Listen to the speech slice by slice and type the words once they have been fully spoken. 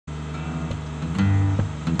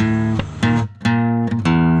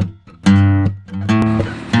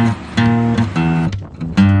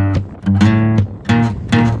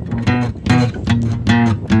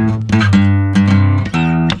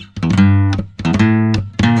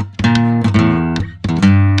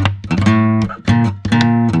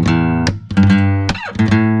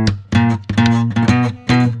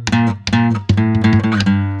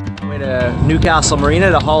Newcastle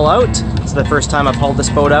Marina to haul out. It's the first time I've hauled this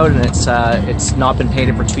boat out, and it's not been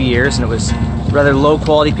painted for 2 years, and it was rather low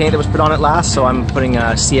quality paint that was put on it last, so I'm putting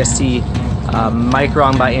a CST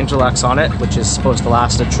Micron by Interlux on it, which is supposed to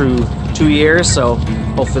last a true 2 years, so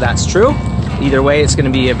hopefully that's true. Either way, it's going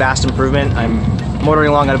to be a vast improvement. I'm motoring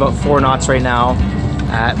along at about 4 knots right now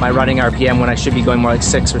at my running RPM when I should be going more like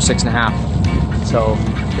 6 or 6.5. So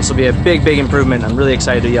this will be a big improvement. I'm really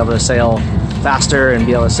excited to be able to sail faster and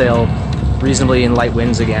be able to sail reasonably in light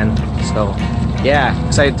winds again. So yeah,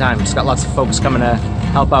 excited times. Got lots of folks coming to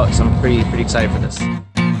help out, so I'm pretty excited for this.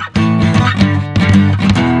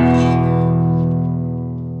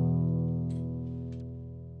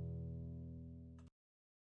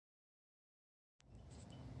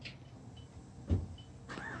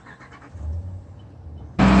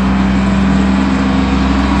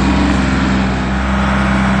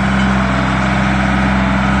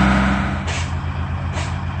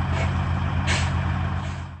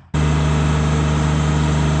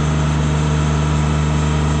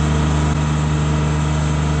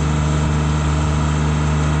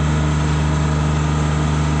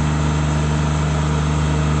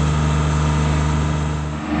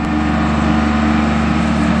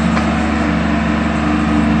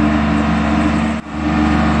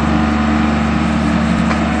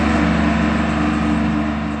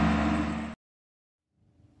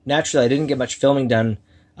 Naturally, I didn't get much filming done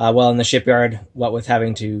while in the shipyard, what with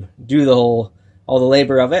having to do all the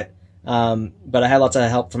labor of it. But I had lots of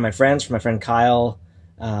help from my friends, from my friend Kyle,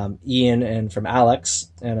 Ian, and from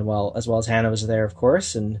Alex, and as well as Hannah was there, of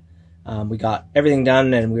course. And we got everything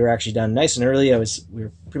done, and we were actually done nice and early. We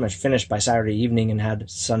were pretty much finished by Saturday evening and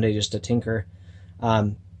had Sunday just to tinker.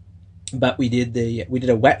 But we did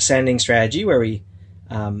a wet sanding strategy where we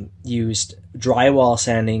used drywall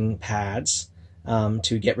sanding pads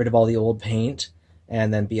to get rid of all the old paint,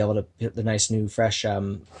 and then be able to put the nice new fresh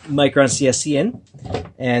Micron CSC in.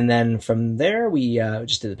 And then from there we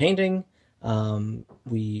just did the painting.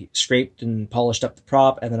 We scraped and polished up the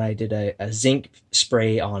prop, and then I did a zinc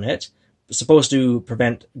spray on it. It's supposed to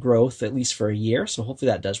prevent growth at least for a year, so hopefully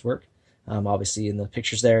that does work. Obviously in the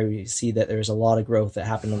pictures there you see that there's a lot of growth that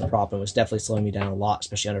happened on the prop and was definitely slowing me down a lot,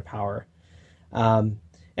 especially under power.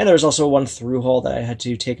 And there was also one through hole that I had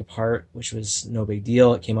to take apart, which was no big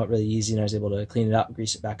deal. It came out really easy, and I was able to clean it up,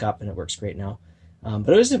 grease it back up, and it works great now. But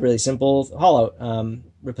it was a really simple haul out.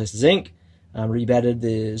 Replaced the zinc, rebedded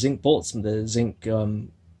the zinc bolts. The zinc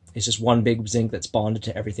is just one big zinc that's bonded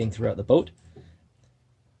to everything throughout the boat.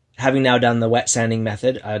 Having now done the wet sanding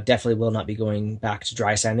method, I definitely will not be going back to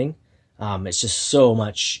dry sanding. It's just so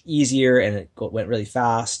much easier, and it went really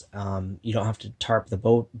fast. You don't have to tarp the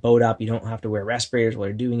boat up. You don't have to wear respirators while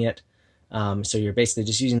you're doing it. So you're basically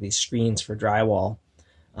just using these screens for drywall,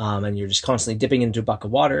 and you're just constantly dipping into a bucket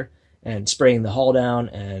of water and spraying the hull down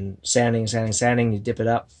and sanding. You dip it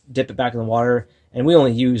up, dip it back in the water. And we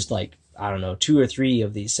only used like, I don't know, 2 or 3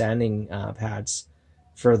 of these sanding pads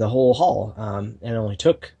for the whole hull. And it only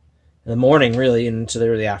took in the morning really into the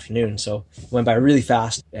early afternoon, so it went by really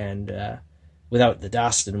fast, and without the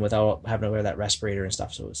dust and without having to wear that respirator and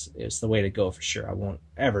stuff. So it was the way to go for sure. I won't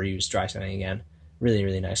ever use dry sanding again.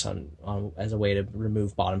 Really nice on as a way to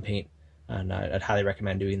remove bottom paint, and I'd highly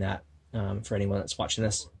recommend doing that for anyone that's watching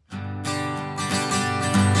this.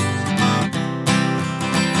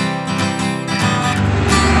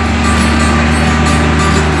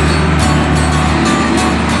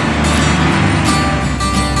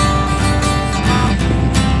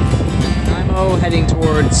 Heading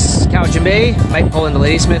towards Cowichan Bay. Might pull into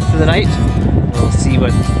Ladysmith for the night. We'll see if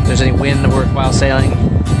there's any wind worthwhile sailing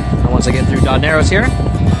once I get through Dod Narrows here.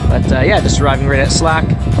 But yeah, just arriving right at slack.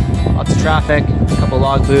 Lots of traffic, a couple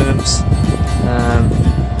log booms.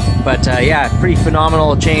 But yeah, pretty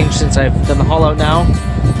phenomenal change since I've done the haul out now.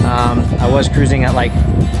 I was cruising at like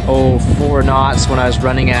 4 knots when I was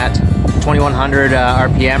running at 2100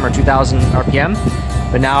 RPM or 2000 RPM.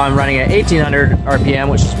 But now I'm running at 1800 RPM,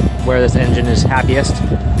 which is where this engine is happiest.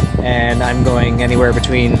 And I'm going anywhere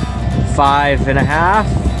between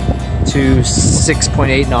 5.5 to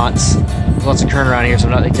 6.8 knots. There's lots of current around here, so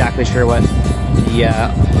I'm not exactly sure what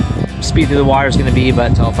the speed through the water is going to be,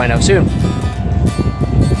 but I'll find out soon.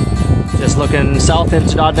 Just looking south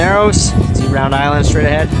into Dod Narrows. See Round Island straight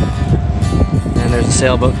ahead. And there's a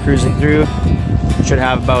sailboat cruising through. Should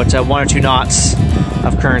have about 1 or 2 knots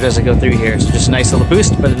of current as I go through here. So just a nice little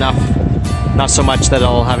boost, but enough, not so much that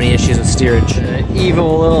I'll have any issues with steerage.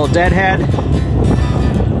 Evil little deadhead.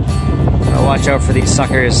 Gotta watch out for these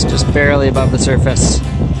suckers, just barely above the surface.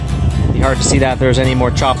 Be hard to see that if there's any more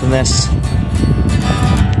chop than this.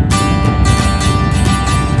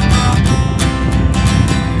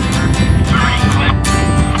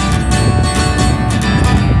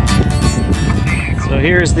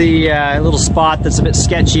 here's the little spot that's a bit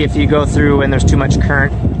sketchy if you go through when there's too much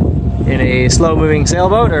current in a slow-moving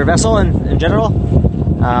sailboat or vessel in general.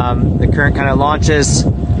 The current kind of launches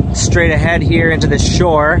straight ahead here into the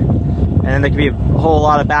shore, and then there can be a whole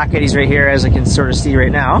lot of back eddies right here, as I can sort of see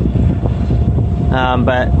right now.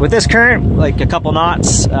 But with this current, like a couple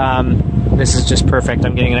knots, this is just perfect.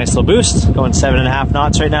 I'm getting a nice little boost, going 7.5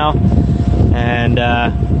 knots right now, and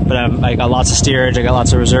but I got lots of steerage, I got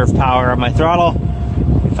lots of reserve power on my throttle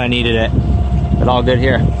if I needed it. But all good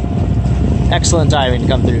here. Excellent timing to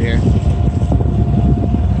come through here.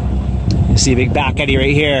 You see a big back eddy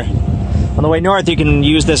right here. On the way north, you can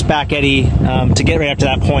use this back eddy to get right up to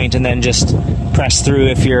that point, and then just press through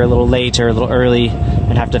if you're a little late or a little early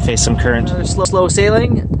and have to face some current. Slow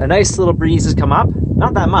sailing, a nice little breeze has come up.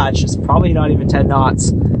 Not that much, it's probably not even 10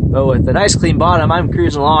 knots, but with a nice clean bottom, I'm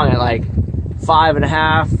cruising along at like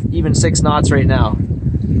 5.5, even 6 knots right now.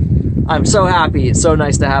 I'm so happy. It's so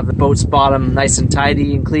nice to have the boat's bottom nice and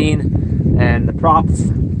tidy and clean, and the prop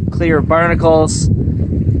clear of barnacles.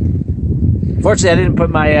 Fortunately, I didn't put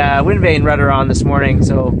my wind vane rudder on this morning,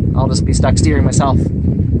 so I'll just be stuck steering myself.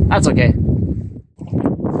 That's okay.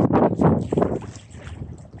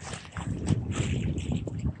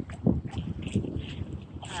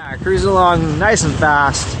 Cruising along nice and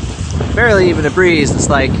fast. Barely even a breeze. It's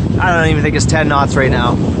like, I don't even think it's 10 knots right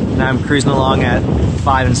now. And I'm cruising along at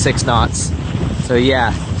 5 and 6 knots. So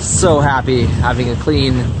yeah, so happy having a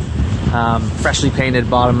clean, freshly painted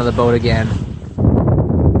bottom of the boat again.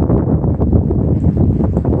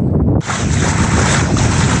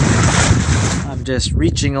 I'm just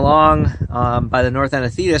reaching along by the north end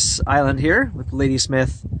of Thetis Island here with Lady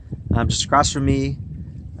Smith just across from me,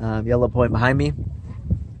 Yellow Point behind me,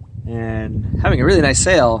 and having a really nice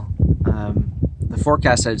sail. The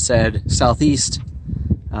forecast had said southeast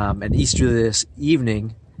and easterly this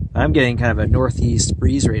evening. I'm getting kind of a northeast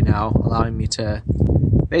breeze right now, allowing me to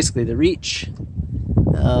basically to reach.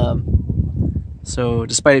 So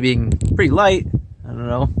despite it being pretty light, I don't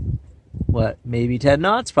know, what, maybe 10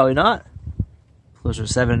 knots? Probably not. Closer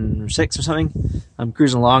to 7 or 6 or something. I'm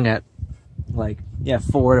cruising along at like, yeah,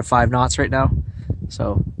 4 to 5 knots right now.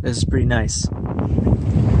 So this is pretty nice.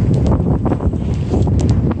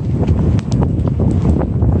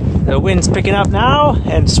 The wind's picking up now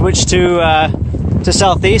and switched to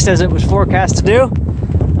southeast as it was forecast to do.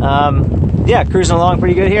 Yeah, cruising along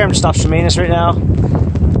pretty good here. I'm just off Chemainus right now.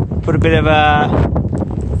 Put a bit of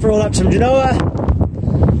furled up some Genoa.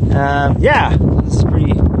 Yeah, this is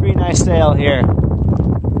pretty nice sail here.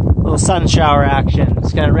 Little sun shower action.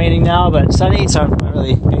 It's kind of raining now, but it's sunny, so I'm not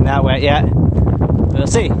really getting that wet yet. We'll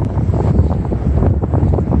see.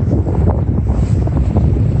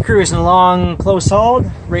 Cruising along close hauled,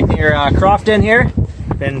 right near Crofton here.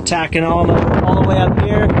 Been tacking all the way up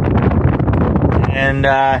here, and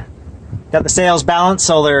got the sails balanced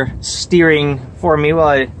so they're steering for me while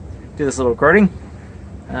I do this little recording.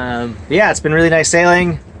 But yeah, it's been really nice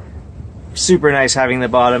sailing. Super nice having the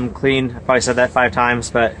bottom clean. I probably said that 5 times,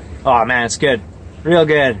 but oh man, it's good. Real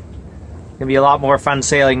good. Gonna be a lot more fun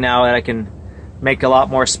sailing now that I can make a lot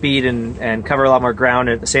more speed and cover a lot more ground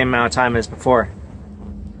at the same amount of time as before.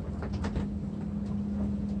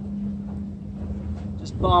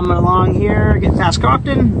 Just bombing along here, getting past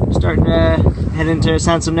Crofton, starting to head into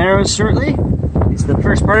Sansom Narrows shortly. It's the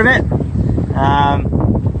first part of it.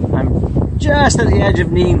 I'm just at the edge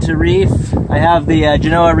of needing to reef. I have the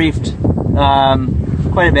Genoa reefed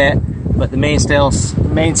quite a bit, but the mainsail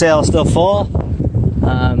is still full.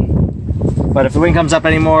 But if the wind comes up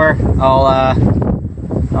anymore,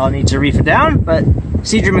 I'll need to reef it down. But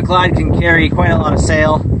Sea Dream of Clyde can carry quite a lot of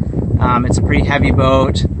sail. It's a pretty heavy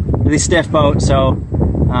boat, really stiff boat, so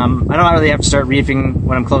I don't really have to start reefing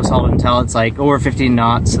when I'm close hauled until it's like over 15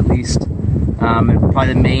 knots at least. And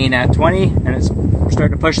probably the main at 20, and it's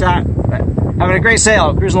starting to push that. But having a great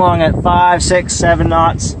sail, cruising along at 5, 6, 7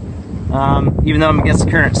 knots, even though I'm against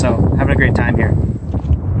the current, so having a great time here.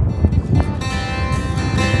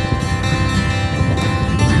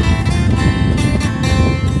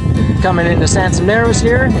 Coming into Sansom Narrows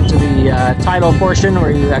here, into the tidal portion where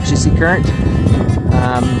you actually see current.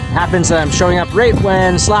 Happens that I'm showing up right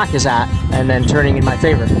when slack is at, and then turning in my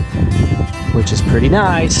favor, which is pretty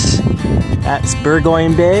nice. That's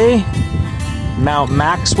Cowichan Bay, Mount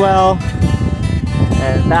Maxwell,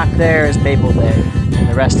 and back there is Maple Bay, and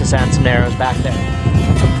the rest of Sansom Narrows back there.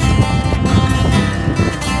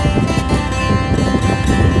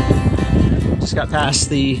 Just got past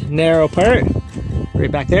the narrow part.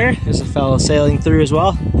 Right back there, there's a fellow sailing through as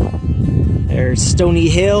well. There's stony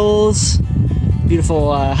hills,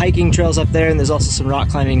 beautiful hiking trails up there, and there's also some rock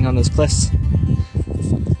climbing on those cliffs.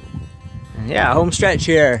 And yeah, home stretch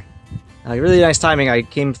here. Really nice timing. I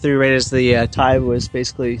came through right as the tide was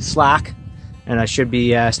basically slack, and I should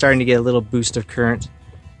be starting to get a little boost of current.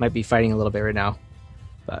 Might be fighting a little bit right now,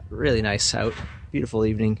 but really nice out. Beautiful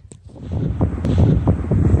evening.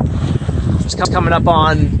 Just coming up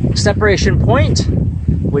on separation point,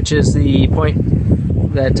 which is the point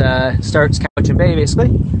that starts Cowichan Bay, basically.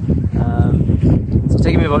 So it's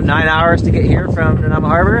taking me about 9 hours to get here from Nanaimo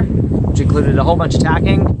Harbor, which included a whole bunch of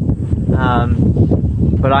tacking,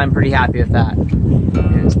 but I'm pretty happy with that.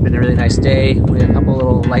 And it's been a really nice day. We had a couple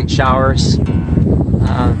little light showers,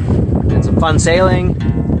 and some fun sailing.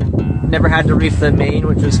 Never had to reef the main,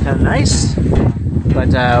 which was kind of nice, but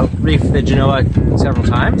reefed the Genoa several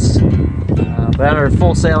times. But I'm under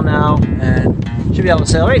full sail now, and should be able to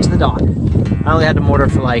sail right to the dock. I only had to motor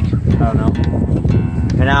for like, I don't know,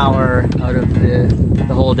 an hour out of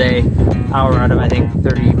the whole day. Hour out of, I think,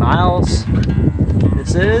 30 miles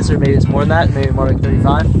this is, or maybe it's more than that, maybe more like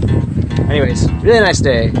 35. Anyways, really nice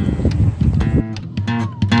day.